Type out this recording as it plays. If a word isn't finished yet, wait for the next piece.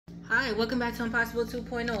Hi, welcome back to Impossible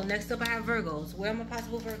 2.0. Next up I have Virgos. Where are my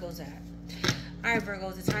possible Virgos at? Alright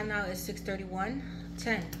Virgos, the time now is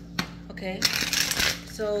 6:31:10. Okay,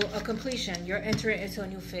 so a completion. You're entering into a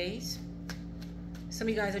new phase. Some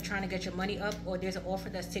of you guys are trying to get your money up, or there's an offer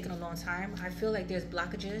that's taking a long time. I feel like there's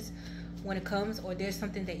blockages when it comes, or there's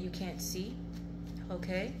something that you can't see.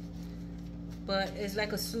 Okay, but it's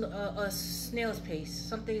like a snail's pace.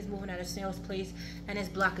 Something is moving at a snail's pace, and there's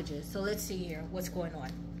blockages. So let's see here what's going on.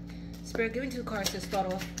 Spirit, give me 2 cards to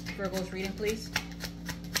start off Virgo's reading, please.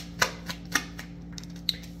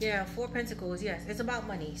 Yeah, 4 Pentacles. Yes, it's about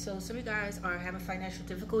money. So some of you guys are having financial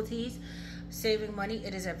difficulties, saving money.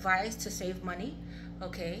 It is advised to save money.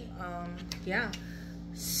 Okay, yeah.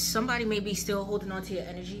 Somebody may be still holding on to your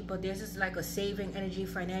energy, but there's just like a saving energy,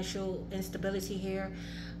 financial instability here.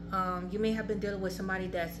 You may have been dealing with somebody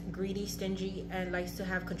that's greedy, stingy, and likes to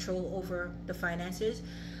have control over the finances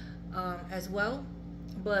as well.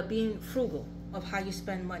 But being frugal of how you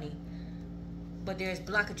spend money. But there's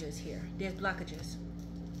blockages here. There's blockages.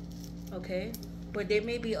 Okay? But there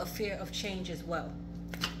may be a fear of change as well.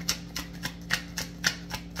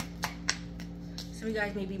 Some of you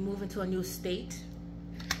guys may be moving to a new state.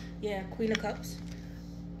 Yeah, Queen of Cups.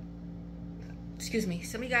 Excuse me.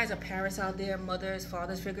 Some of you guys are parents out there, mothers,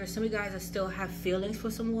 fathers figures. Some of you guys are still have feelings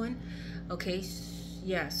for someone. Okay?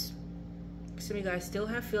 Yes. Some of you guys still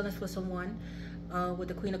have feelings for someone. With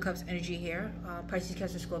the Queen of Cups energy here, Pisces,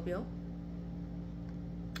 Cancer, Scorpio.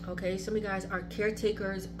 Okay, some of you guys are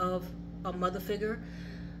caretakers of a mother figure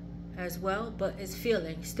as well, but it's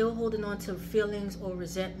feelings, still holding on to feelings or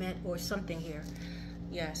resentment or something here.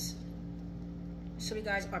 Yes, some of you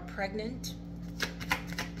guys are pregnant,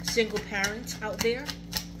 single parents out there,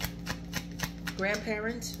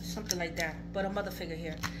 grandparents, something like that, but a mother figure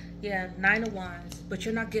here. Yeah, 9 of Wands, but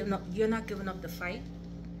you're not giving up. You're not giving up the fight.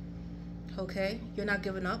 Okay, you're not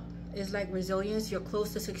giving up. It's like resilience. You're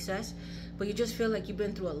close to success, but you just feel like you've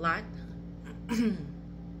been through a lot.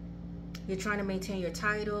 You're trying to maintain your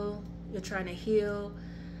title. You're trying to heal.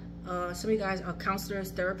 Some of you guys are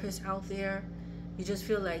counselors, therapists out there. You just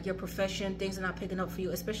feel like your profession, things are not picking up for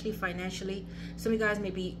you, especially financially. Some of you guys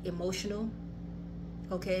may be emotional.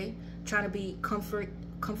 Okay, trying to be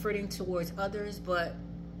comforting towards others, but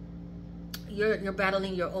you're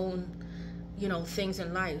battling your own, things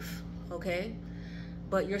in life. Okay,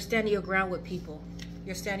 but you're standing your ground with people.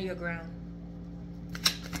 You're standing your ground.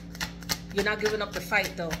 You're not giving up the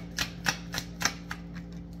fight though.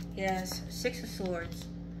 Yes, 6 of Swords.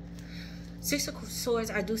 6 of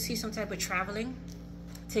Swords, I do see some type of traveling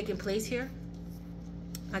taking place here.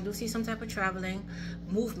 I do see some type of traveling,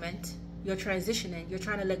 movement. You're transitioning. You're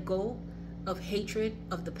trying to let go of hatred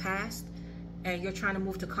of the past, and you're trying to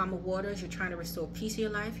move to calmer waters. You're trying to restore peace in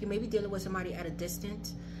your life. You may be dealing with somebody at a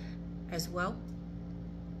distance as well,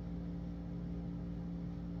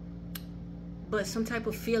 but some type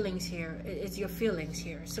of feelings here. It's your feelings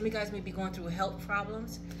here. Some of you guys may be going through health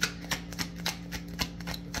problems,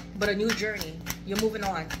 but a new journey. You're moving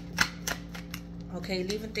on. Okay,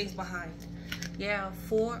 leaving things behind. Yeah,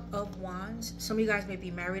 4 of Wands. Some of you guys may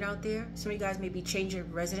be married out there. Some of you guys may be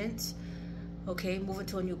changing residence. Okay, moving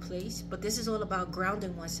to a new place, but this is all about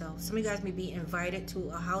grounding oneself. Some of you guys may be invited to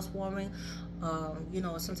a housewarming,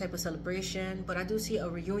 some type of celebration, but I do see a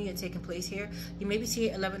reunion taking place here. You maybe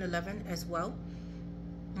see 11/11 as well.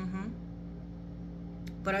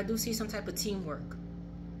 But I do see some type of teamwork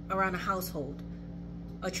around a household,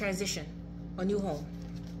 a transition, a new home.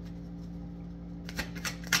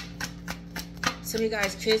 Some of you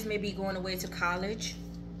guys, kids may be going away to college,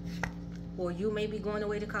 or you may be going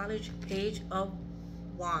away to college. Page of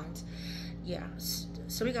Wands. Yeah,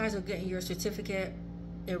 some of you guys are getting your certificate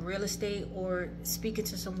in real estate, or speaking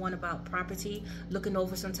to someone about property, looking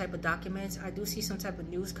over some type of documents. I do see some type of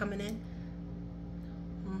news coming in.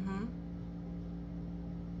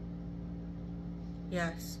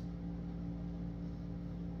 Yes.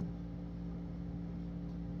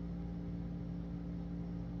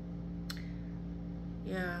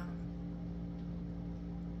 Yeah.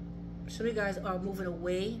 Some of you guys are moving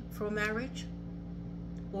away from marriage,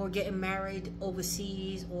 or getting married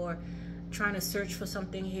overseas, or trying to search for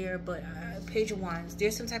something here. But Page of Wands,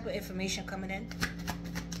 there's some type of information coming in.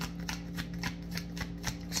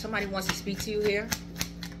 Somebody wants to speak to you here.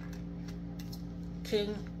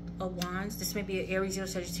 King of Wands, this may be an Aries or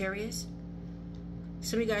Sagittarius.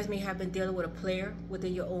 Some of you guys may have been dealing with a player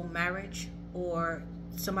within your own marriage, or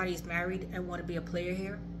somebody's married and want to be a player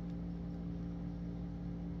here.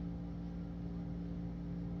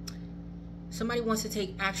 Somebody wants to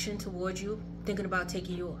take action towards you, thinking about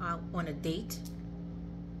taking you out on a date.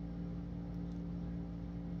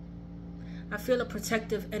 I feel a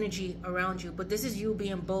protective energy around you, but this is you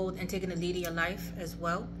being bold and taking the lead in your life as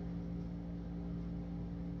well.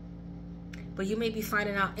 But you may be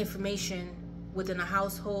finding out information within a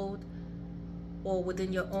household or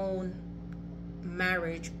within your own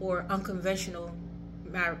marriage or unconventional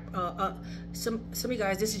marriage. Some of you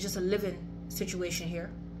guys, this is just a living situation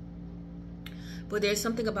here. But there's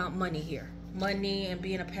something about money here. Money and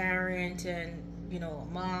being a parent and, you know,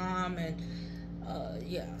 a mom and,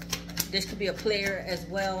 yeah. This could be a player as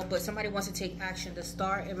well, but somebody wants to take action. The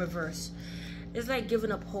star in reverse. It's like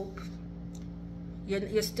giving up hope.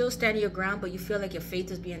 You're still standing your ground, but you feel like your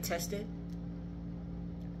faith is being tested.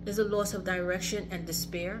 There's a loss of direction and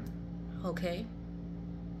despair. Okay.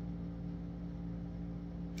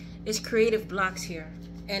 It's creative blocks here.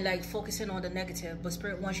 And like focusing on the negative, but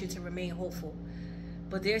Spirit wants you to remain hopeful.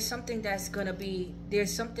 But there's something that's going to be,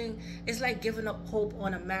 there's something, it's like giving up hope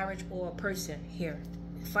on a marriage or a person here.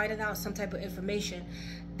 Finding out some type of information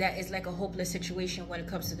that is like a hopeless situation when it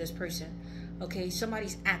comes to this person. Okay,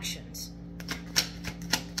 somebody's actions.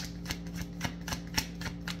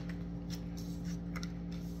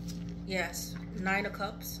 Yes, 9 of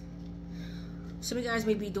Cups. Some of you guys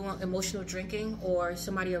may be doing emotional drinking, or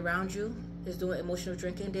somebody around you is doing emotional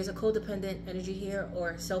drinking. There's a codependent energy here,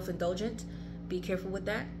 or self-indulgent. Be careful with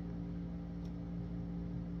that.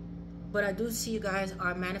 But I do see you guys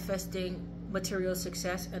are manifesting material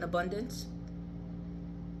success and abundance.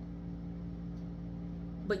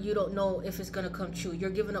 But you don't know if it's going to come true. You're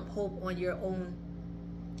giving up hope on your own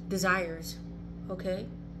desires. Okay?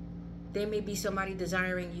 There may be somebody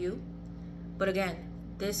desiring you. But again,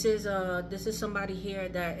 this is somebody here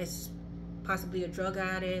that is possibly a drug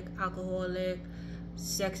addict, alcoholic,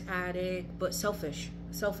 sex addict, but selfish.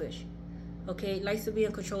 Okay, likes to be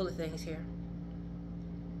in control of things here.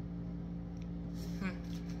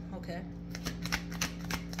 Okay.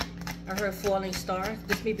 I heard falling star.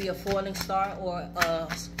 This may be a falling star or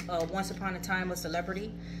once upon a time a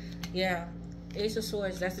celebrity. Yeah, Ace of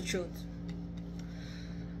Swords. That's the truth.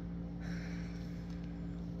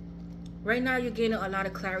 Right now, you're gaining a lot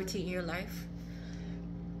of clarity in your life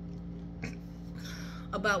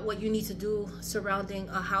about what you need to do surrounding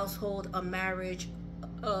a household, a marriage,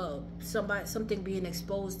 something being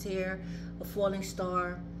exposed here, a falling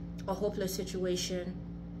star, a hopeless situation.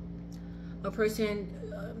 A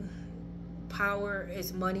person, power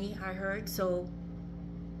is money, I heard. So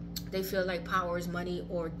they feel like power is money,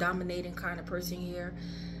 or dominating kind of person here.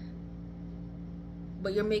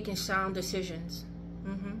 But you're making sound decisions.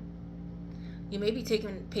 You may be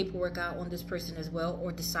taking paperwork out on this person as well,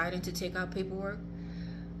 or deciding to take out paperwork.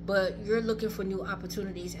 But you're looking for new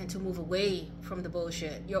opportunities and to move away from the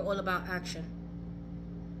bullshit. You're all about action.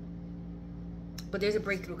 But there's a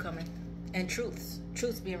breakthrough coming. And truths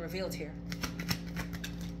being revealed here.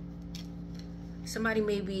 Somebody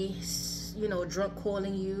may be, you know, drunk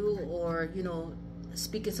calling you, or, you know,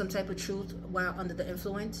 speaking some type of truth while under the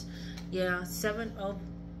influence. Yeah, 7 of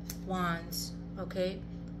Wands. Okay.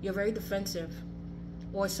 You're very defensive,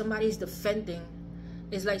 or somebody's defending.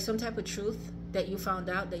 It's like some type of truth that you found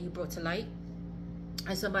out, that you brought to light,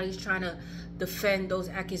 and somebody's trying to defend those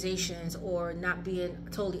accusations, or not being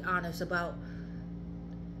totally honest about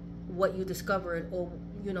what you discovered, or,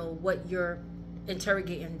 you know, what you're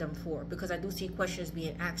interrogating them for. Because I do see questions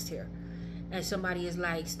being asked here, and somebody is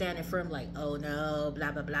like standing firm, like, oh no,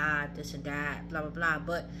 blah blah blah, this and that, blah blah blah.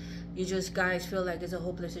 But you just guys feel like it's a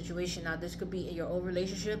hopeless situation. Now this could be in your own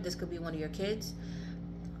relationship, this could be one of your kids.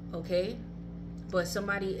 Okay, but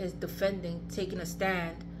somebody is defending, taking a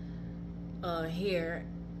stand here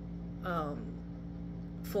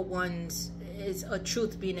for one's, is a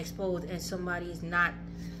truth being exposed, and somebody's not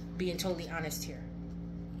being totally honest here.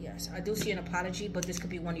 Yes, I do see an apology, but this could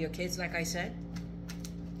be one of your kids, like I said.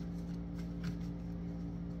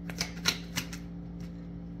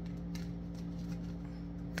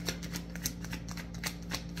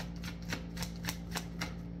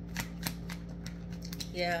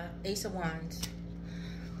 Yeah, Ace of Wands.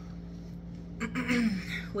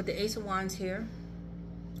 With the Ace of Wands here,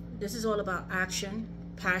 this is all about action,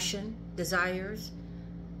 passion, desires.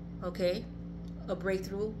 Okay, a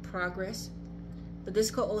breakthrough, progress. But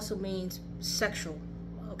this could also mean sexual.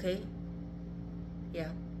 Okay, yeah.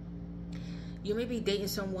 You may be dating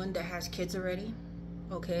someone that has kids already.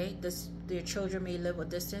 Okay, their children may live a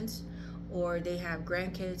distance, or they have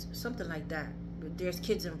grandkids, something like that. There's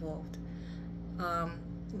kids involved.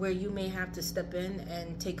 Where you may have to step in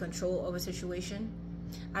and take control of a situation.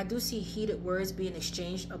 I do see heated words being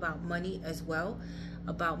exchanged about money as well.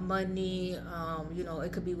 about money. You know,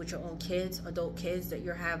 it could be with your own kids, adult kids that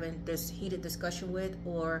you're having this heated discussion with,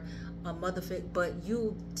 or a mother figure, but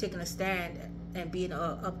you taking a stand and being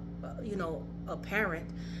you know, a parent.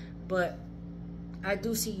 But I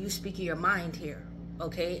do see you speaking your mind here,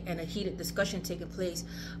 okay, and a heated discussion taking place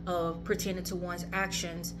of pertaining to one's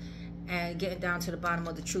actions and getting down to the bottom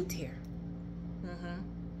of the truth here.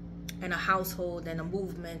 And a household and a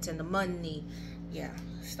movement and the money, yeah,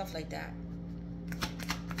 stuff like that.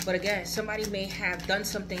 But again, somebody may have done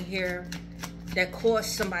something here that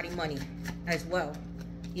cost somebody money as well.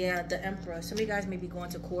 Yeah, the Emperor. Some of you guys may be going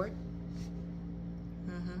to court.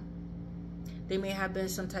 There may have been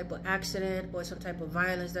some type of accident or some type of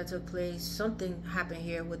violence that took place. Something happened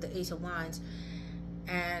here with the Ace of Wands.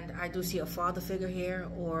 And I do see a father figure here,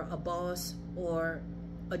 or a boss, or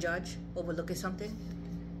a judge overlooking something.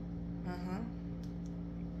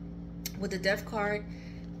 With the Death card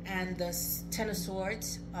and the Ten of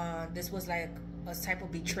Swords, this was like a type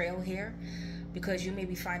of betrayal here, because you may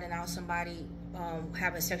be finding out somebody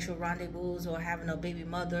having sexual rendezvous or having a baby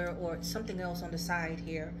mother or something else on the side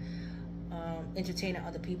here, entertaining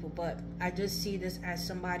other people. But I just see this as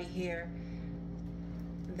somebody here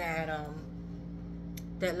that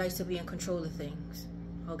that likes to be in control of things.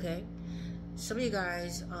 Okay, some of you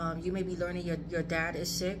guys, you may be learning your dad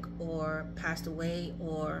is sick or passed away,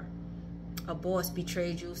 or a boss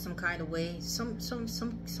betrayed you some kind of way.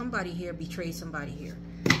 Somebody here betrayed somebody here.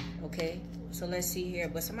 Okay, so let's see here.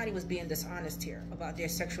 But somebody was being dishonest here about their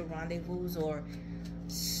sexual rendezvous or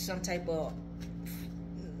some type of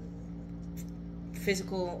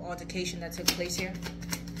physical altercation that took place here.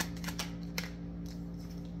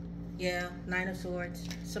 Yeah, Nine of Swords.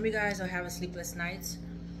 Some of you guys are having sleepless nights.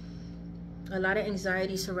 A lot of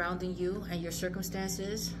anxiety surrounding you and your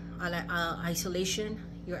circumstances. Isolation.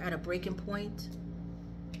 You're at a breaking point.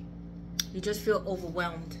 You just feel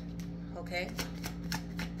overwhelmed. Okay?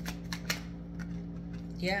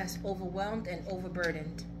 Yes, overwhelmed and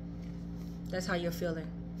overburdened. That's how you're feeling.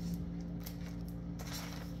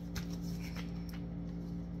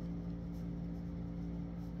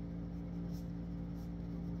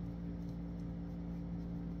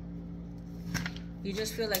 You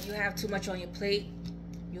just feel like you have too much on your plate.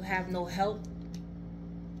 You have no help.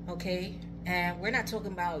 Okay? And we're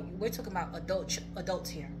talking about adults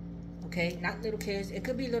here. Okay? Not little kids. It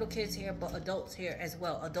could be little kids here, but adults here as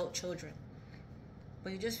well. Adult children.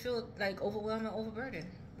 But you just feel like overwhelmed and overburdened.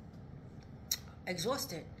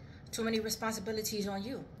 Exhausted. Too many responsibilities on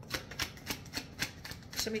you.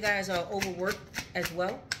 Some of you guys are overworked as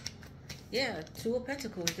well. Yeah, Two of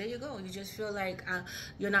Pentacles. There you go. You just feel like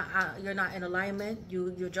you're not in alignment.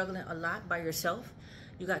 You're juggling a lot by yourself.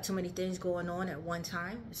 You got too many things going on at one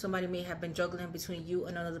time. Somebody may have been juggling between you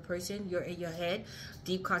and another person. You're in your head,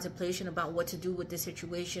 deep contemplation about what to do with this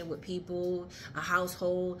situation, with people, a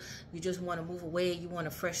household. You just want to move away. You want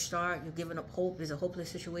a fresh start. You're giving up hope. It's a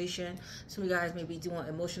hopeless situation. Some of you guys may be doing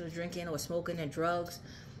emotional drinking or smoking and drugs.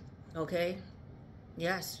 Okay?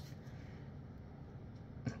 Yes.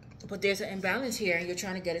 But there's an imbalance here, and you're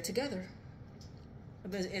trying to get it together.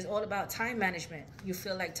 It's all about time management. You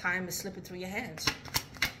feel like time is slipping through your hands.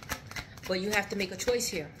 But you have to make a choice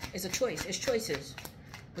here. It's a choice. It's choices.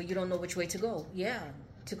 But you don't know which way to go. Yeah,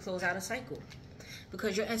 to close out a cycle.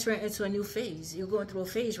 Because you're entering into a new phase. You're going through a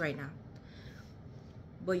phase right now.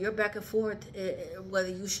 But you're back and forth whether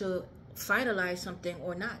you should finalize something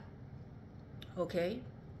or not. Okay?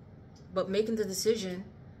 But making the decision,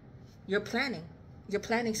 you're planning. You're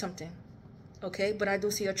planning something. Okay? But I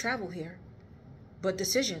do see a travel here. But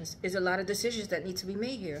decisions. There's a lot of decisions that need to be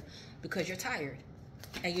made here. Because you're tired.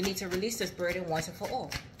 And you need to release this burden once and for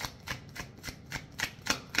all.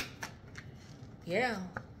 Yeah,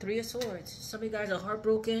 Three of Swords. Some of you guys are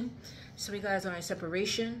heartbroken. Some of you guys are in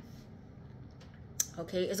separation.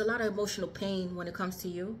 Okay, there's a lot of emotional pain when it comes to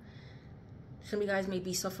you. Some of you guys may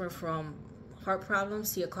be suffering from heart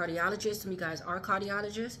problems. See a cardiologist. Some of you guys are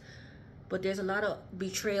cardiologists. But there's a lot of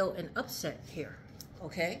betrayal and upset here.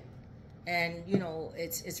 Okay? And, you know,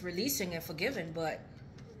 it's releasing and forgiving, but...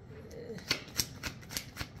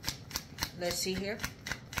 let's see here.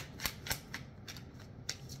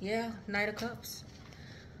 Yeah, Knight of Cups.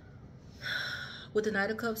 With the Knight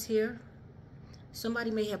of Cups here, somebody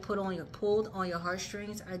may have pulled on your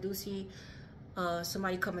heartstrings. I do see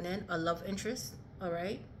somebody coming in, a love interest, all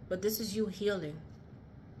right? But this is you healing,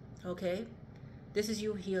 okay? This is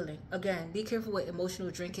you healing. Again, be careful with emotional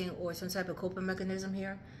drinking or some type of coping mechanism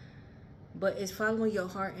here. But it's following your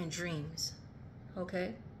heart and dreams,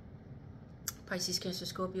 okay? Pisces, Cancer,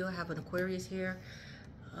 Scorpio. I have an Aquarius here.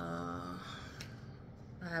 I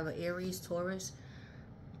have an Aries, Taurus.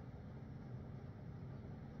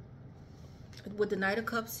 with the Knight of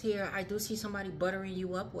Cups here, I do see somebody buttering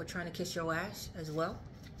you up or trying to kiss your ass as well.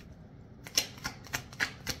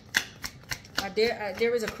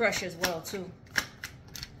 There is a crush as well too.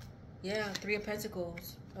 Yeah, Three of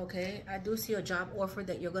Pentacles. Okay, I do see a job offer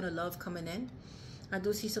that you're gonna love coming in. I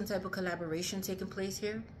do see some type of collaboration taking place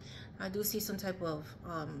here. I do see some type of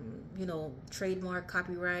you know, trademark,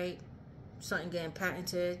 copyright, something getting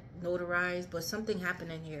patented, notarized, but something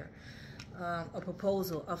happening here. A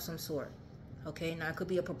proposal of some sort. Okay, now it could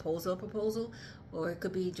be a proposal, or it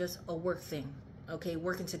could be just a work thing. Okay,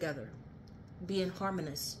 working together, being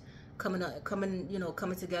harmonious, coming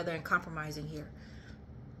together and compromising here.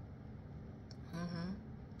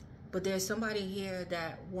 But there's somebody here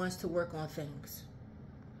that wants to work on things.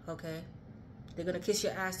 Okay, they're gonna kiss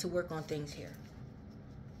your ass to work on things here.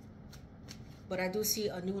 But I do see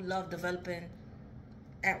a new love developing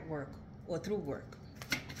at work or through work.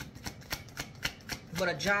 But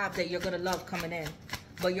a job that you're gonna love coming in,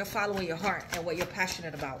 but you're following your heart and what you're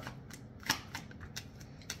passionate about.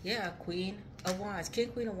 Yeah, Queen of Wands. King,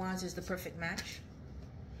 Queen of Wands is the perfect match.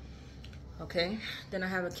 Okay, then I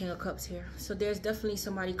have a King of Cups here. So there's definitely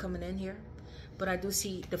somebody coming in here, but I do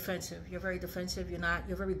see defensive. You're very defensive.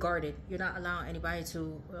 You're very guarded. You're not allowing anybody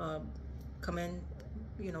to come in,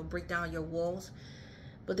 you know, break down your walls.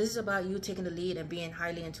 But this is about you taking the lead and being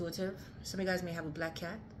highly intuitive. Some of you guys may have a black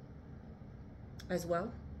cat as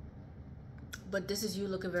well. But this is you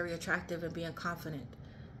looking very attractive and being confident,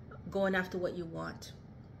 going after what you want,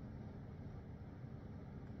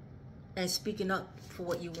 and speaking up for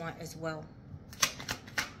what you want as well.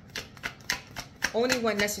 Only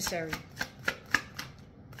when necessary.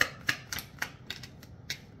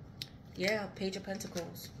 Yeah, Page of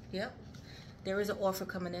Pentacles. Yep. There is an offer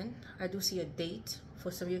coming in. I do see a date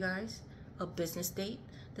for some of you guys. A business date.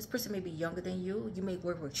 This person may be younger than you. You may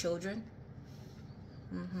work with children.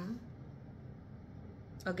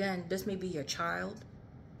 Again, this may be your child.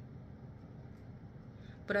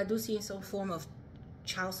 But I do see some form of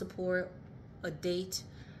child support, a date.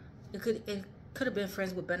 It could have been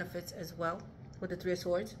friends with benefits as well, with the Three of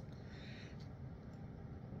Swords.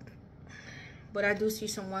 But I do see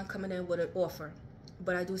someone coming in with an offer.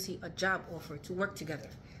 But I do see a job offer to work together.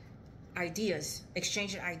 Ideas,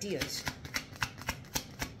 exchanging ideas.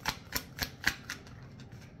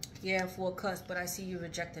 Yeah, Four of Cups, but I see you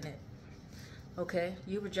rejecting it. Okay,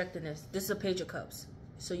 you rejecting this. This is a Page of Cups.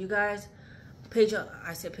 So you guys,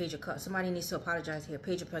 I said Page of Cups. Somebody needs to apologize here.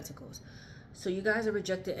 Page of Pentacles. So you guys are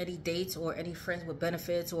rejecting any dates or any friends with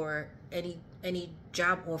benefits or any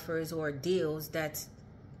job offers or deals that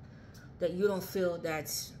you don't feel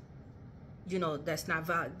that's, you know, that's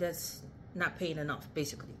not paying enough,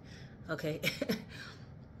 basically. Okay.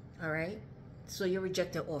 All right. So you're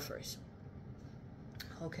rejecting offers.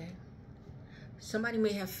 Okay. Somebody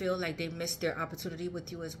may have feel like they missed their opportunity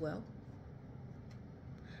with you as well.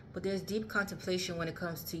 But there's deep contemplation when it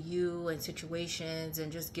comes to you and situations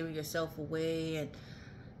and just giving yourself away and,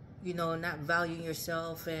 you know, not valuing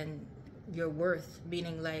yourself and your worth,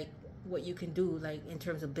 meaning like what you can do, like in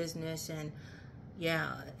terms of business and,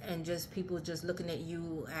 yeah, and just people just looking at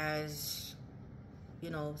you as, you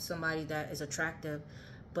know, somebody that is attractive,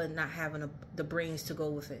 but not having the brains to go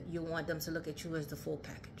with it. You want them to look at you as the full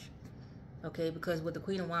package. Okay, because with the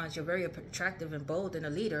Queen of Wands, you're very attractive and bold and a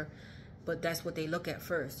leader, but that's what they look at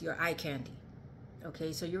first, your eye candy.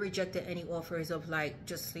 Okay, so you rejected any offers of like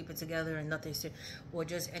just sleeping together and nothing, or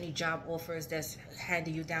just any job offers that's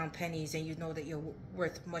handing you down pennies and you know that you're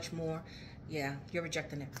worth much more. Yeah, you're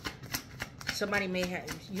rejecting it. Somebody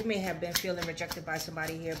you may have been feeling rejected by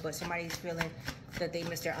somebody here, but somebody's feeling that they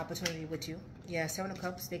missed their opportunity with you. Yeah, Seven of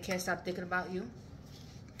Cups, they can't stop thinking about you.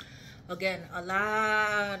 Again, a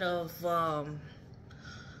lot of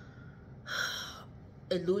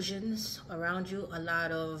illusions around you, a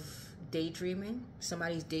lot of daydreaming.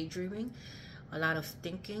 Somebody's daydreaming, a lot of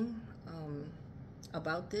thinking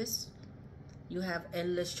about this. You have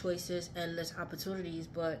endless choices, endless opportunities,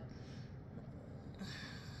 but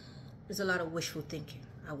there's a lot of wishful thinking,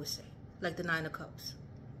 I would say, like the Nine of Cups.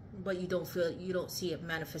 But you don't see it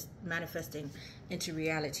manifesting into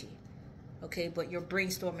reality. Okay, but you're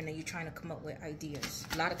brainstorming and you're trying to come up with ideas.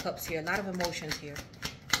 A lot of cups here, a lot of emotions here,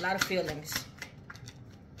 a lot of feelings.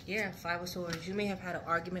 Yeah, Five of Swords. You may have had an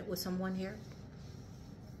argument with someone here.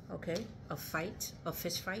 Okay, a fight, a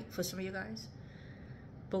fist fight for some of you guys.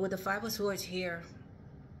 But with the Five of Swords here,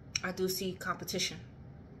 I do see competition.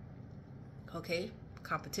 Okay,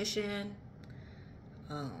 competition,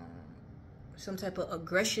 some type of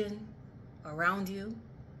aggression around you.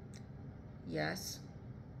 Yes.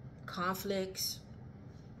 Conflicts,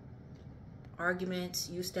 arguments,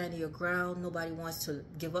 you standing your ground, nobody wants to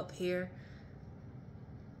give up here.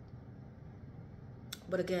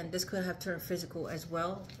 But again, this could have turned physical as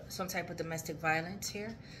well. Some type of domestic violence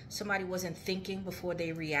here. Somebody wasn't thinking before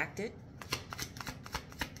they reacted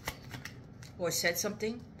or said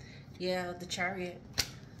something. Yeah, the Chariot.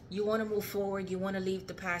 You want to move forward. You want to leave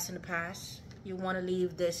the past in the past. You want to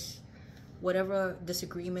leave this, whatever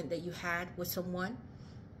disagreement that you had with someone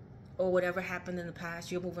or whatever happened in the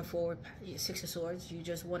past. You're moving forward. Six of Swords. You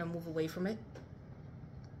just want to move away from it.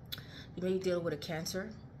 You may be dealing with a Cancer.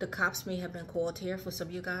 The cops may have been called here for some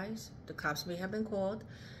of you guys. The cops may have been called.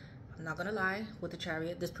 I'm not going to lie. With the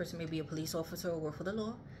Chariot, this person may be a police officer or work for the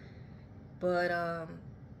law. But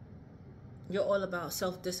you're all about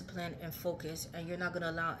self-discipline and focus, and you're not going to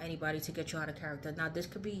allow anybody to get you out of character. Now, this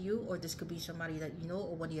could be you, or this could be somebody that you know,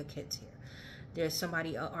 or one of your kids here. There's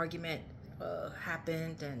somebody, an argument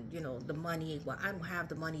happened, and, you know, the money, well, I don't have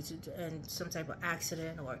the money to, and some type of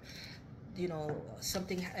accident, or, you know,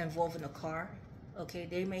 something involving a car. Okay,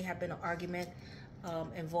 there may have been an argument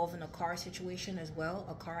involving a car situation as well,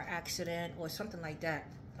 a car accident or something like that,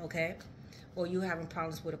 okay? Or you having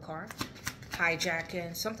problems with a car,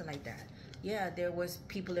 hijacking, something like that. Yeah, there was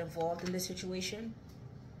people involved in this situation,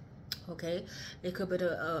 okay? It could be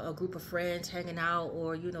a group of friends hanging out,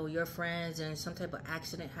 or, you know, your friends, and some type of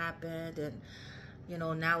accident happened, and, you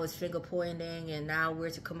know, now it's finger pointing, and now we're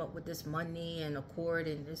to come up with this money and accord,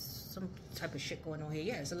 and there's some type of shit going on here.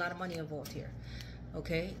 Yeah, there's a lot of money involved here,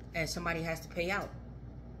 okay? And somebody has to pay out,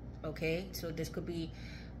 okay? So this could be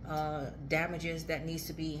damages that needs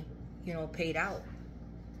to be, you know, paid out,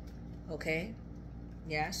 okay?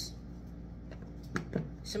 Yes.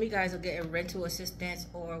 Some of you guys are getting rental assistance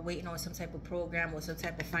or waiting on some type of program or some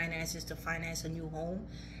type of finances to finance a new home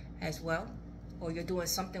as well. Or you're doing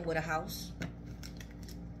something with a house,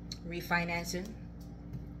 refinancing,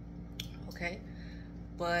 okay?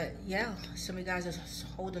 But yeah, some of you guys are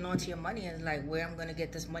holding on to your money and like, where I'm going to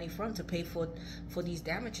get this money from to pay for these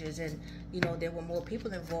damages. And, you know, there were more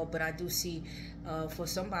people involved, but I do see for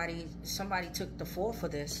somebody took the fall for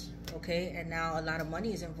this, okay? And now a lot of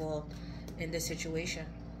money is involved in this situation,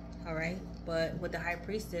 all right? But with the High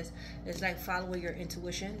Priestess, it's like following your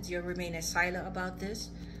intuitions. You're remaining silent about this,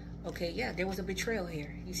 okay? Yeah, there was a betrayal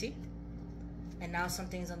here, you see? And now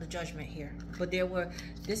something's under judgment here. But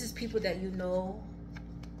this is people that you know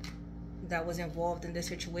that was involved in this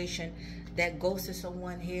situation, that ghosted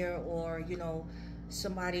someone here, or, you know,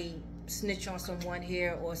 somebody snitch on someone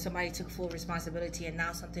here, or somebody took full responsibility, and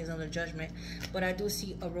now something's under judgment. But I do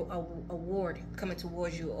see a award coming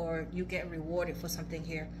towards you, or you get rewarded for something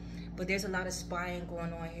here. But there's a lot of spying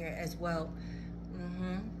going on here as well.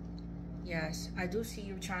 Yes, I do see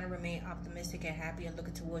you trying to remain optimistic and happy and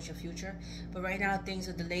looking towards your future. But right now things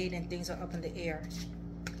are delayed and things are up in the air.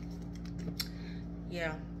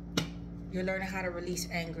 Yeah, you're learning how to release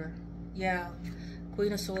anger. Yeah,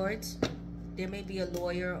 Queen of Swords. There may be a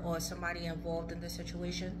lawyer or somebody involved in this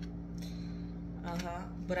situation.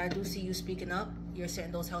 But I do see you speaking up. You're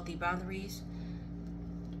setting those healthy boundaries.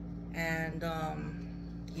 And,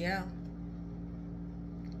 yeah.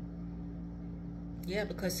 Yeah,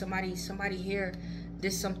 because somebody here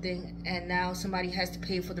did something, and now somebody has to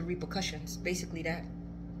pay for the repercussions. Basically that.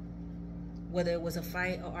 Whether it was a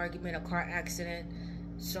fight, an argument, a car accident,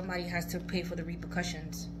 somebody has to pay for the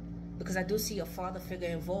repercussions. Because I do see a father figure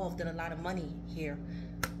involved in a lot of money here,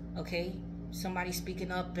 okay? Somebody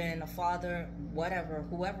speaking up, and a father, whatever,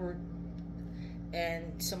 whoever,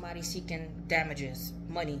 and somebody seeking damages,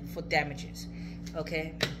 money for damages,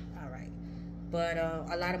 okay? All right. But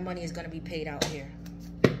a lot of money is going to be paid out here,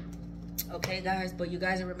 okay, guys? But you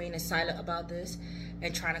guys are remaining silent about this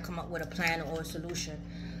and trying to come up with a plan or a solution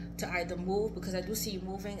to either move, because I do see you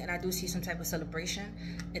moving, and I do see some type of celebration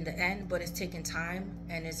in the end, but it's taking time,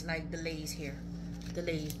 and it's like delays here,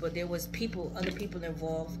 delays. But there was other people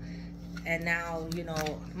involved, and now, you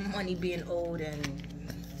know, money being owed, and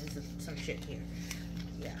there's some shit here.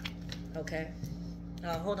 Yeah, okay.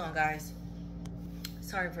 Hold on, guys.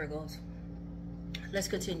 Sorry, Virgos. Let's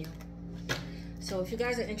continue. So if you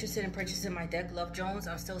guys are interested in purchasing my deck, Love Jones,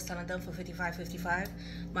 I'm still selling them for $55.55.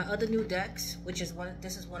 My other new decks, which is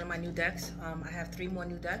this is one of my new decks. I have 3 more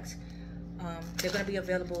new decks. They're going to be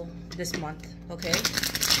available this month, okay?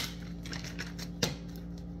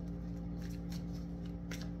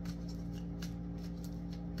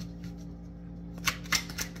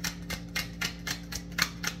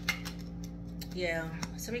 Yeah,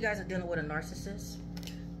 some of you guys are dealing with a narcissist.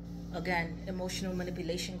 Again, emotional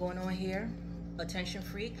manipulation going on here. Attention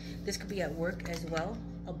freak. This could be at work as well,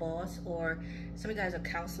 a boss, or some of you guys are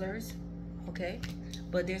counselors, okay?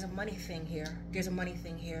 But there's a money thing here. There's a money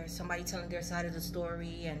thing here. Somebody telling their side of the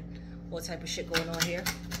story and all type of shit going on here.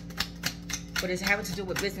 But it's having to do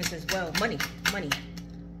with business as well. Money,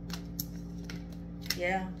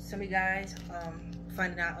 Yeah, some of you guys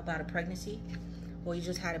finding out about a pregnancy, or you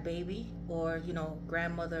just had a baby, or you know,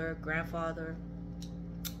 grandmother, grandfather.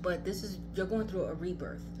 But this is, you're going through a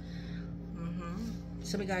rebirth.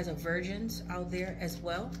 Some of you guys are virgins out there as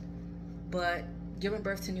well, but giving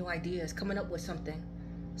birth to new ideas, coming up with something.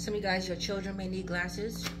 Some of you guys, your children may need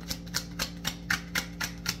glasses.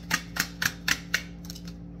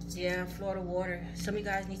 Yeah, Florida water. Some of you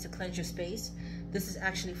guys need to cleanse your space. This is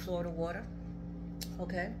actually Florida water.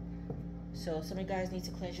 Okay, so some of you guys need to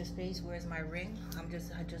cleanse your space. Where's my ring?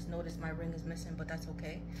 I just noticed my ring is missing, but that's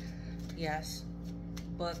okay. Yes,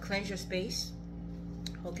 but cleanse your space.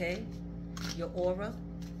 Okay, your aura.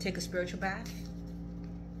 Take a spiritual bath.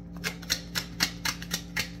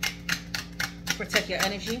 Protect your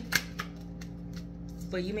energy.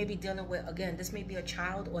 But you may be dealing with, again, this may be a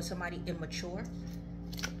child or somebody immature.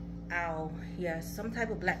 Ow, yes, some type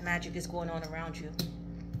of black magic is going on around you.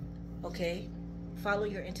 Okay, follow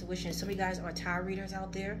your intuition. Some of you guys are tarot readers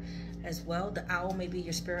out there as well. The owl may be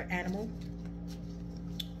your spirit animal.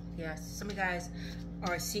 Yes, some of you guys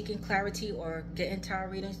are seeking clarity or getting tarot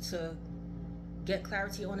readings to get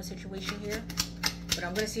clarity on a situation here. But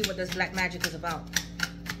I'm going to see what this black magic is about.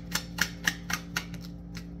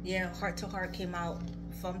 Yeah, heart to heart came out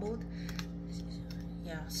fumbled.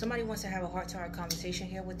 Yeah, somebody wants to have a heart to heart conversation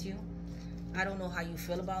here with you. I don't know how you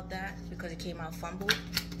feel about that because it came out fumbled.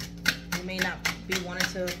 You may not be wanting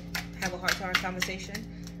to have a heart to heart conversation.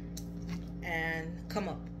 And come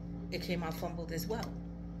up, it came out fumbled as well.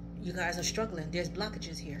 You guys are struggling. There's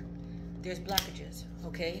blockages here. There's blockages,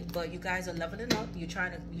 okay? But you guys are leveling up. You're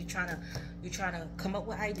trying to come up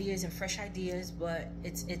with ideas and fresh ideas, but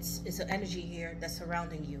it's an energy here that's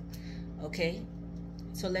surrounding you, okay?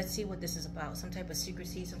 So let's see what this is about. Some type of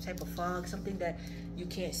secrecy, some type of fog, something that you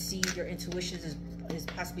can't see. Your intuition is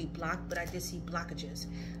possibly blocked, but I did see blockages,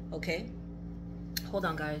 okay? Hold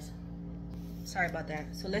on, guys. Sorry about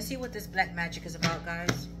that. So let's see what this black magic is about,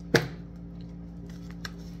 guys.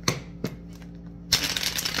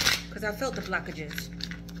 Because I felt the blockages.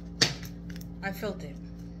 I felt it.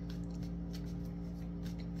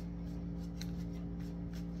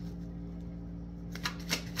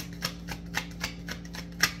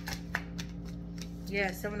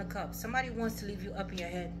 Yeah, Seven of Cups. Somebody wants to leave you up in your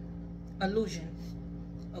head. Illusion.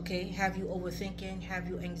 Okay? Have you overthinking? Have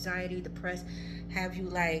you anxiety, depressed? Have you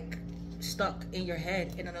like stuck in your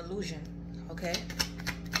head in an illusion? Okay?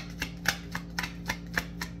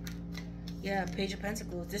 Yeah, Page of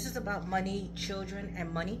Pentacles. This is about money, children,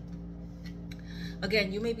 and money.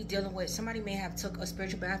 Again, you may be dealing with, somebody may have took a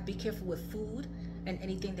spiritual bath. Be careful with food and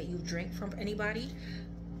anything that you drink from anybody.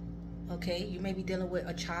 Okay, you may be dealing with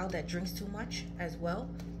a child that drinks too much as well.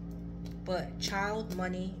 But child,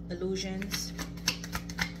 money, illusions,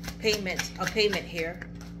 a payment here.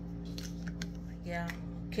 Yeah,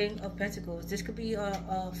 King of Pentacles. This could be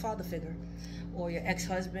a father figure or your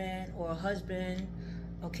ex-husband or a husband.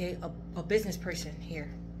 Okay, a business person here.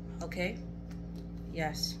 Okay,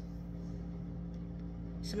 yes.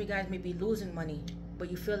 Some of you guys may be losing money,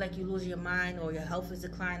 but you feel like you're losing your mind or your health is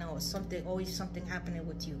declining or something, always something happening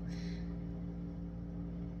with you.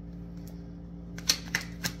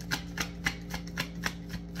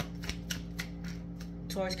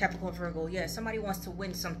 Taurus, Capricorn, Virgo. Yeah, somebody wants to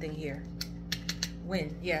win something here.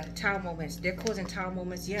 Win. Yeah, tower moments. They're causing tower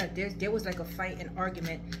moments. Yeah, there was like a fight, an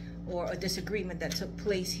argument, or a disagreement that took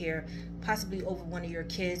place here, possibly over one of your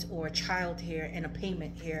kids or a child here, and a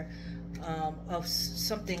payment here of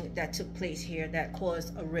something that took place here that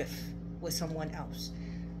caused a rift with someone else.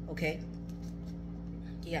 Okay?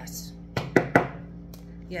 Yes.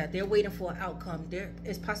 Yeah, they're waiting for an outcome. There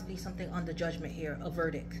is possibly something under judgment here, a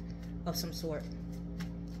verdict of some sort.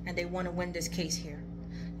 And they want to win this case here.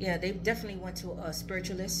 Yeah, they definitely went to a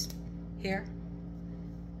spiritualist here.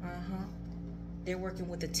 They're working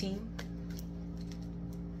with a team.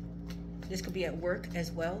 This could be at work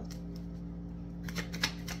as well.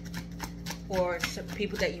 Or some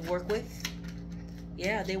people that you work with.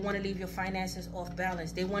 Yeah, they want to leave your finances off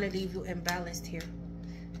balance. They want to leave you imbalanced here.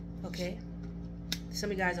 Okay? Some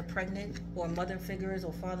of you guys are pregnant, or mother figures,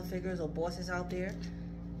 or father figures, or bosses out there.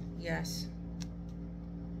 Yes.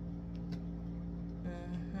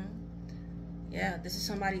 Yeah, this is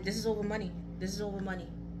somebody, this is over money. This is over money.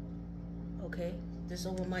 Okay, this is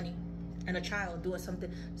over money. And a child doing something,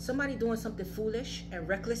 somebody doing something foolish and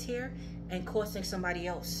reckless here and costing somebody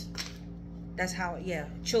else. That's how, yeah,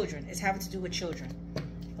 children. It's having to do with children.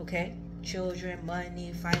 Okay, children,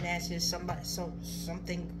 money, finances, somebody,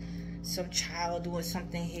 something, some child doing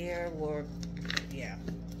something here, or yeah,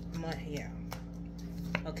 money, yeah.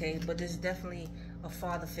 Okay, but this is definitely a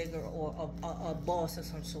father figure or a boss of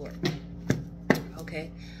some sort.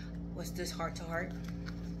 Okay, what's this heart to heart?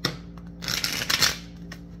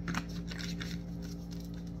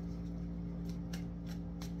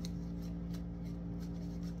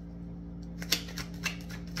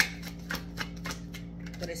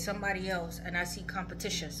 But it's somebody else, and I see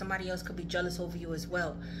competition. Somebody else could be jealous over you as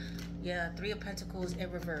well. Yeah, Three of Pentacles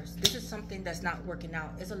in reverse. This is something that's not working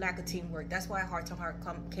out. It's a lack of teamwork. That's why heart to heart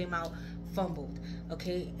came out fumbled.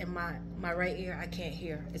 Okay, and my right ear, I can't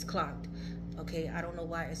hear. It's clogged. Okay, I don't know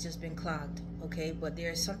why. It's just been clogged. Okay, but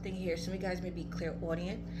there's something here. Some of you guys may be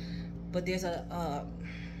clairaudient, but there's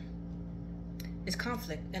it's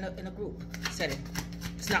conflict in a group setting.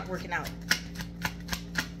 It's not working out.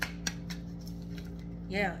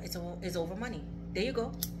 Yeah, it's over money. There you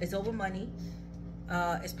go. It's over money.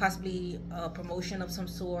 It's possibly a promotion of some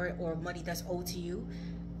sort, or money that's owed to you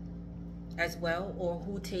as well, or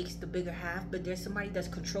who takes the bigger half. But there's somebody that's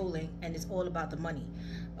controlling, and it's all about the money.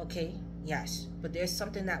 Okay, yes, but there's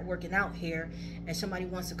something not working out here, and somebody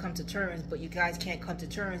wants to come to terms, but you guys can't come to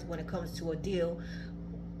terms when it comes to a deal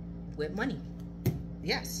with money.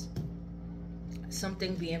 Yes,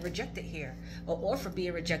 something being rejected here, or offer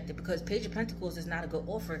being rejected, because Page of Pentacles is not a good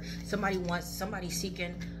offer. Somebody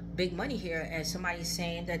seeking big money here, and somebody's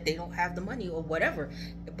saying that they don't have the money or whatever,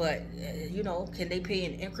 but you know, can they pay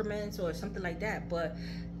in increments or something like that? But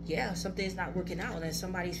yeah, something's not working out, and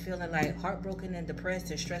somebody's feeling like heartbroken and depressed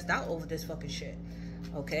and stressed out over this fucking shit.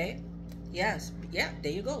 Okay, yes, yeah,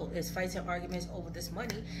 there you go. It's fights and arguments over this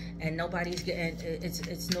money, and nobody's getting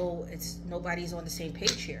nobody's on the same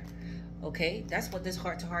page here. Okay, that's what this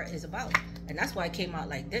heart to heart is about, and that's why it came out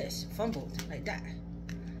like this, fumbled like that,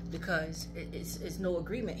 because it's no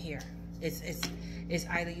agreement here. It's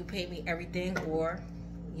either you pay me everything, or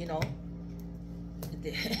you know,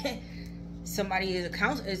 somebody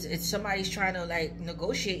is it's somebody's trying to like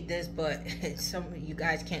negotiate this, but you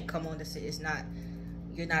guys can't come on to say it's not.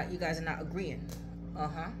 You guys are not agreeing.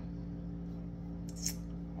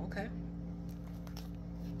 Okay.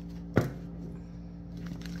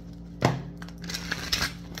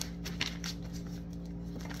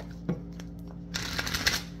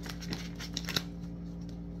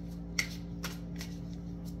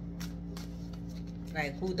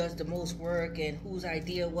 Like, who does the most work, and whose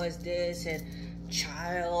idea was this, and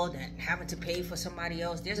child, and having to pay for somebody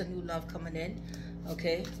else. There's a new love coming in.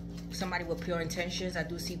 Okay, somebody with pure intentions. I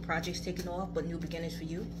do see projects taking off, but new beginnings for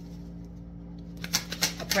you.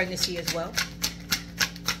 A pregnancy as well.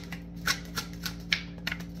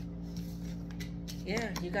 Yeah,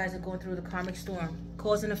 you guys are going through the karmic storm.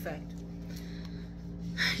 Cause and effect.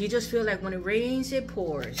 You just feel like when it rains, it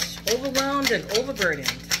pours. Overwhelmed and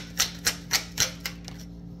overburdened.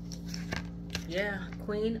 Yeah,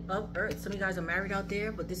 Queen of Earth. Some of you guys are married out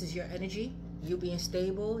there, but this is your energy. You being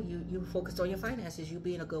stable, you focused on your finances, you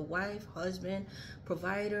being a good wife, husband,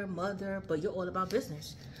 provider, mother, but you're all about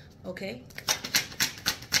business. Okay?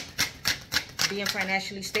 Being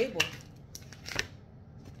financially stable.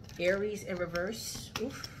 Aries in reverse.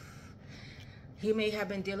 Oof. He may have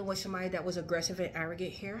been dealing with somebody that was aggressive and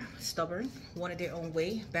arrogant here, stubborn, wanted their own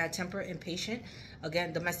way, bad temper, impatient.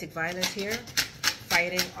 Again, domestic violence here,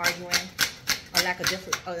 fighting, arguing, a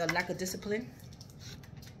lack of discipline.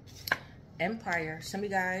 Empire. Some of you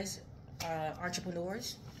guys are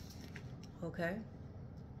entrepreneurs. Okay?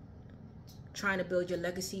 Trying to build your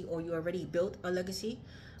legacy, or you already built a legacy,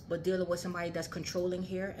 but dealing with somebody that's controlling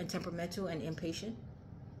here and temperamental and impatient.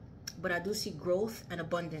 But I do see growth and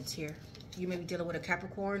abundance here. You may be dealing with a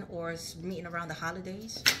Capricorn, or it's meeting around the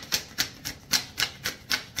holidays.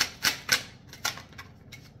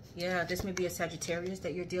 Yeah, this may be a Sagittarius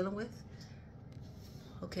that you're dealing with.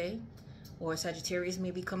 Okay? Or Sagittarius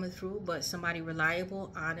may be coming through, but somebody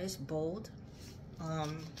reliable, honest, bold,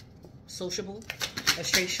 sociable, a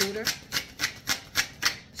straight shooter.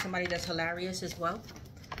 Somebody that's hilarious as well.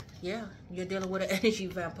 Yeah, you're dealing with an energy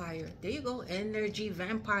vampire. There you go, energy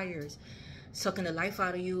vampires. Sucking the life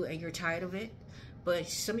out of you, and you're tired of it. But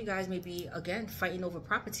some of you guys may be, again, fighting over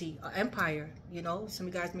property, empire. You know, some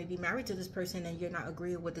of you guys may be married to this person, and you're not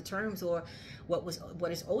agreeing with the terms or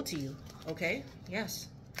what is owed to you. Okay? Yes.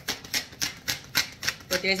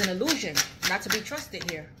 But there's an illusion not to be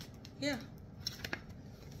trusted here. Yeah.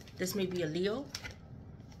 This may be a Leo.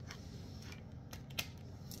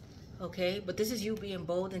 Okay, but this is you being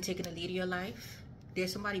bold and taking the lead of your life.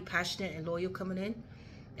 There's somebody passionate and loyal coming in,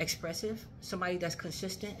 expressive, somebody that's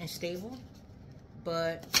consistent and stable.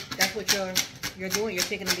 But that's what you're doing. You're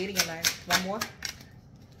taking the lead of your life. One more.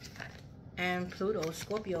 And Pluto,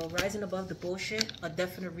 Scorpio, rising above the bullshit. A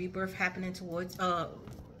definite rebirth happening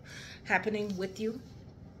happening with you.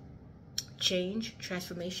 Change,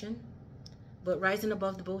 transformation, but rising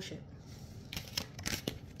above the bullshit.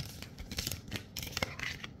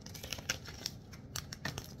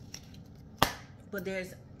 but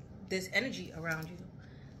there's energy around you.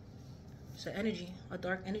 It's an energy, a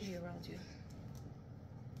dark energy around you.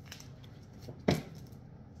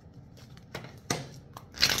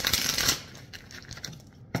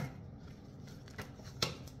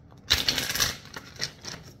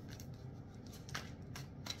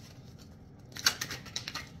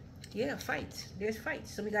 Yeah, fights. There's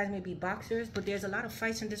fights. Some of you guys may be boxers, but there's a lot of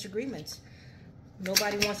fights and disagreements.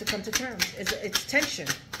 Nobody wants to come to terms. It's tension.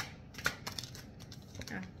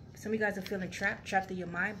 Yeah. Some of you guys are feeling trapped in your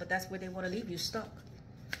mind, but that's where they want to leave you, stuck.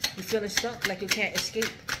 You're feeling stuck, like you can't escape.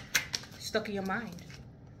 Stuck in your mind.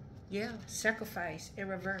 Yeah, sacrifice in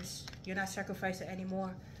reverse. You're not sacrificing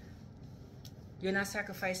anymore. You're not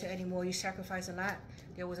sacrificing anymore. You sacrifice a lot.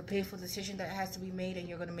 There was a painful decision that has to be made, and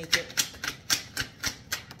you're going to make it.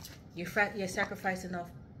 You're sacrificing a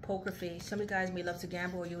poker face. Some of you guys may love to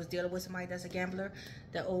gamble, or you was dealing with somebody that's a gambler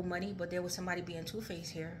that owed money, but there was somebody being two-faced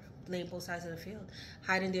here, playing both sides of the field,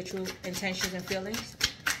 hiding their true intentions and feelings,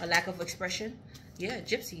 a lack of expression. Yeah,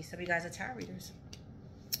 gypsies. Some of you guys are tarot readers,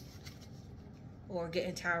 or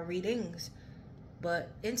getting tarot readings, but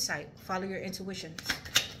insight. Follow your intuitions.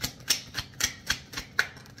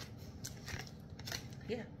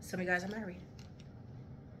 Yeah, some of you guys are married.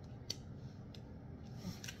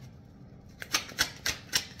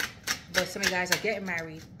 But some of you guys are getting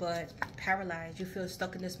married, but paralyzed. You feel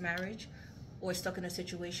stuck in this marriage or stuck in a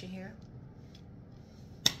situation here.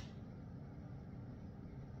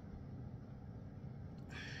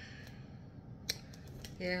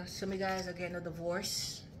 Yeah, some of you guys are getting a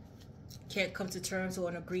divorce. Can't come to terms or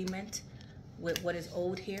an agreement with what is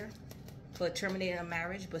owed here. But terminating a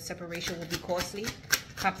marriage, but separation will be costly.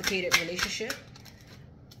 Complicated relationship.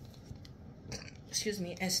 Excuse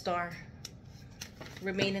me, and star.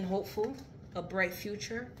 Remaining hopeful, a bright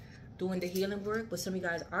future, doing the healing work. But some of you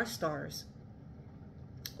guys are stars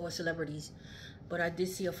or celebrities. But I did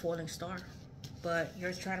see a falling star. But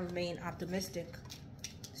you're trying to remain optimistic.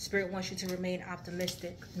 Spirit wants you to remain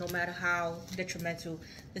optimistic, no matter how detrimental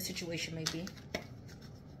the situation may be.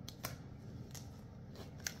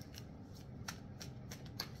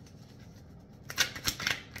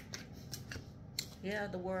 Yeah,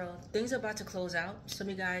 the world. Things are about to close out. Some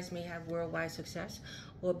of you guys may have worldwide success,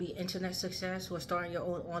 or be internet success, or starting your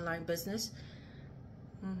own online business.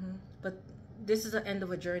 But this is the end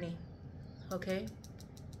of a journey, okay?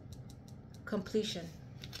 Completion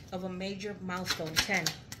of a major milestone. 10.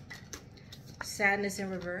 Sadness in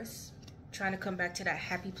reverse. Trying to come back to that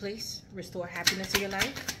happy place. Restore happiness in your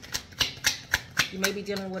life. You may be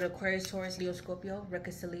dealing with Aquarius, Taurus, Leo, Scorpio,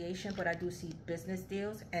 reconciliation, but I do see business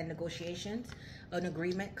deals and negotiations, an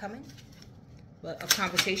agreement coming, but a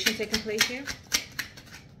conversation taking place here.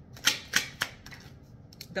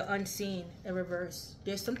 The unseen in reverse.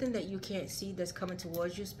 There's something that you can't see that's coming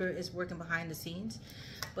towards you. Spirit is working behind the scenes,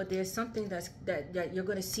 but there's something that you're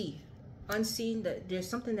going to see. Unseen, that there's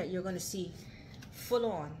something that you're going to see full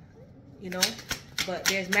on, you know, but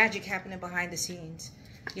there's magic happening behind the scenes.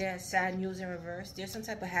 Yeah, sad news in reverse. There's some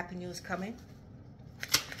type of happy news coming.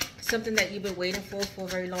 Something that you've been waiting for a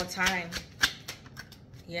very long time.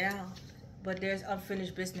 Yeah, but there's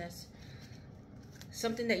unfinished business.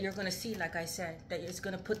 Something that you're going to see, like I said, that it's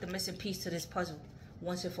going to put the missing piece to this puzzle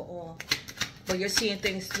once and for all. But you're seeing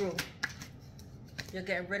things through. You're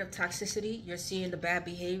getting rid of toxicity. You're seeing the bad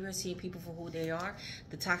behavior, seeing people for who they are.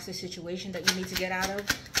 The toxic situation that you need to get out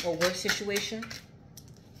of, or work situation.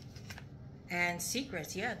 And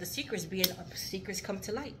secrets, yeah, the secrets secrets come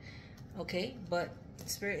to light, okay? But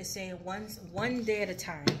Spirit is saying one day at a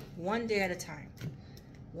time, one day at a time,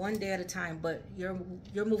 one day at a time. But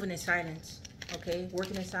you're moving in silence, okay?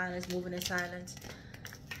 Working in silence, moving in silence.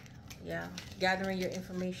 Yeah, gathering your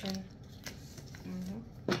information.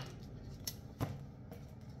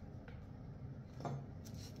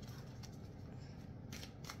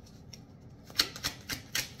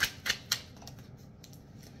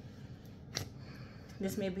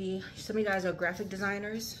 This may be, some of you guys are graphic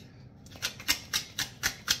designers.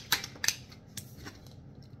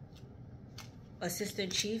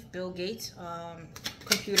 Assistant Chief, Bill Gates,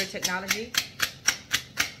 computer technology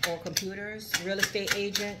or computers, real estate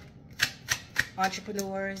agent,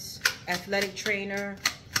 entrepreneurs, athletic trainer,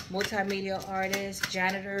 multimedia artist,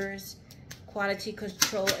 janitors, quality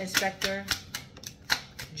control inspector,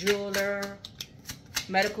 jeweler,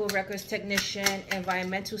 medical records technician,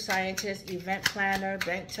 environmental scientist, event planner,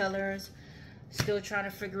 bank tellers, still trying to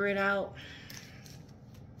figure it out.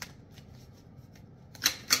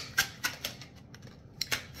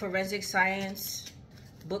 Forensic science,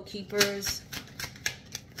 bookkeepers,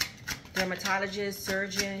 dermatologists,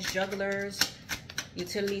 surgeons, jugglers,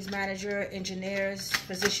 utilities manager, engineers,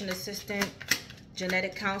 physician assistant,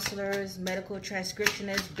 genetic counselors, medical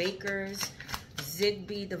transcriptionists, bakers,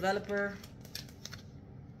 Zigbee developer,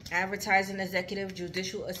 advertising executive,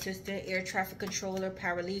 judicial assistant, air traffic controller,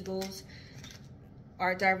 paralegals,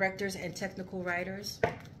 art directors, and technical writers.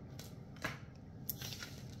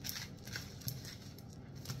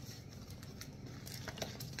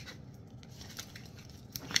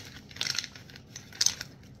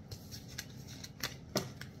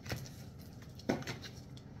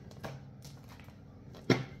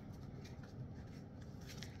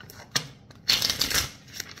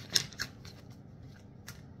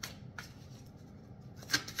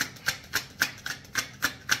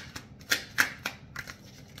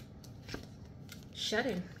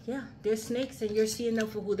 Shedding. Yeah, they're snakes and you're seeing them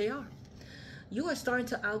for who they are. You are starting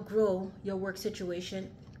to outgrow your work situation,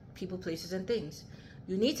 people, places, and things.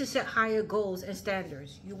 You need to set higher goals and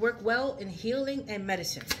standards. You work well in healing and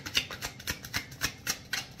medicine.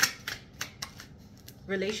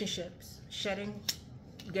 Relationships. Shedding.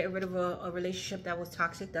 Getting rid of a relationship that was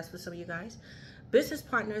toxic. That's for some of you guys. Business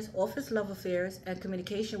partners, office love affairs, and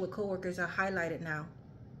communication with coworkers are highlighted now.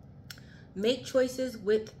 Make choices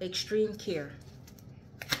with extreme care.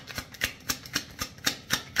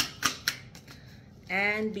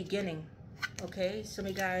 And beginning. Okay, some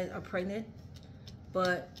of you guys are pregnant,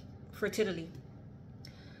 but fertility.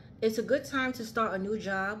 It's a good time to start a new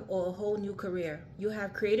job or a whole new career. You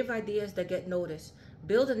have creative ideas that get noticed.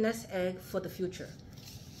 Build a nest egg for the future.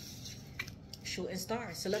 Shooting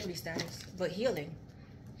stars, celebrity status, but healing.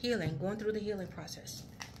 Healing, going through the healing process.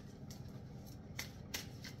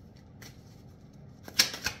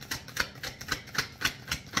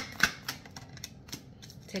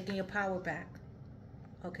 Taking your power back.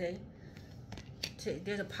 Okay,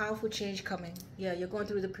 there's a powerful change coming. Yeah, you're going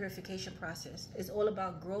through the purification process. It's all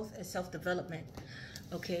about growth and self-development.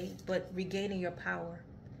 Okay, but regaining your power.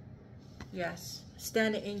 Yes,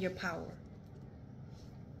 standing in your power.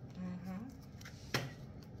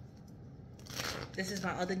 This is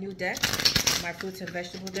my other new deck, my fruits and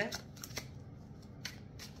vegetable deck.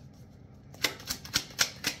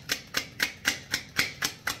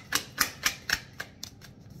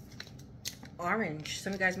 Orange.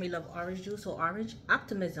 Some of you guys may love orange juice or orange.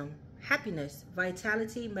 Optimism, happiness,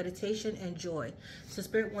 vitality, meditation, and joy. So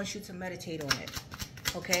Spirit wants you to meditate on it.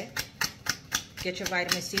 Okay? Get your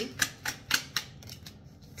vitamin C.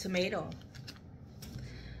 Tomato.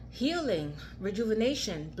 Healing,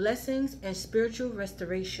 rejuvenation, blessings, and spiritual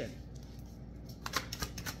restoration.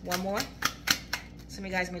 One more. Some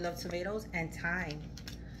of you guys may love tomatoes. And thyme.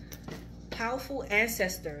 Powerful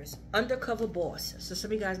ancestors, undercover boss. So some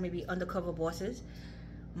of you guys may be undercover bosses.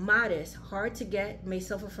 Modest, hard to get, may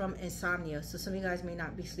suffer from insomnia. So some of you guys may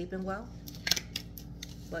not be sleeping well.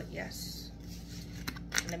 But yes.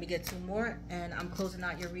 Let me get two more and I'm closing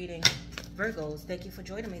out your reading. Virgos, thank you for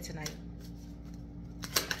joining me tonight.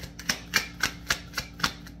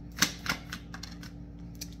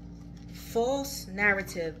 False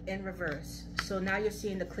narrative in reverse. So now you're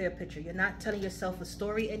seeing the clear picture. You're not telling yourself a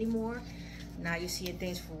story anymore. Now you're seeing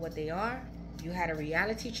things for what they are. You had a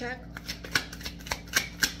reality check.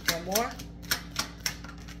 One more.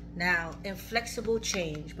 Now, inflexible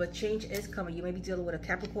change. But change is coming. You may be dealing with a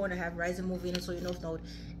Capricorn or have rising, moon, Venus, or your North Node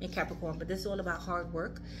in Capricorn. But this is all about hard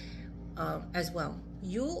work as well.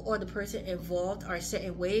 You or the person involved are set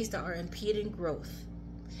in ways that are impeding growth.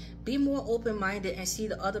 Be more open-minded and see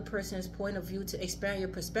the other person's point of view to expand your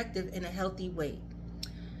perspective in a healthy way.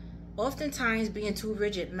 Oftentimes, being too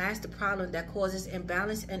rigid masks the problem that causes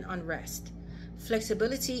imbalance and unrest.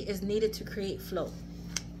 Flexibility is needed to create flow.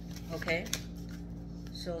 Okay?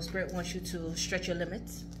 So Spirit wants you to stretch your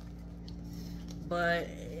limits, but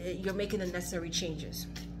you're making the necessary changes.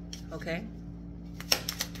 Okay?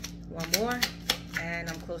 One more, and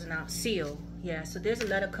I'm closing out. Seal. Yeah, so there's a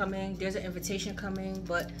letter coming, there's an invitation coming,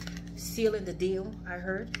 but sealing the deal, I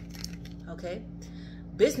heard. Okay?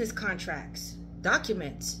 Business contracts,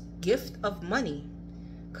 documents, gift of money,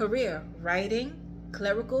 career, writing,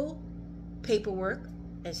 clerical, paperwork,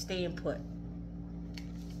 and staying put.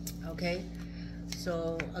 Okay?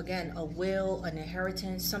 So again, a will, an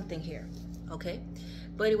inheritance, something here. Okay?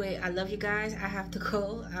 But anyway, I love you guys. I have to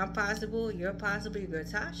go. I'm possible. You're possible. You're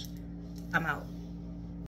good, Tosh. I'm out.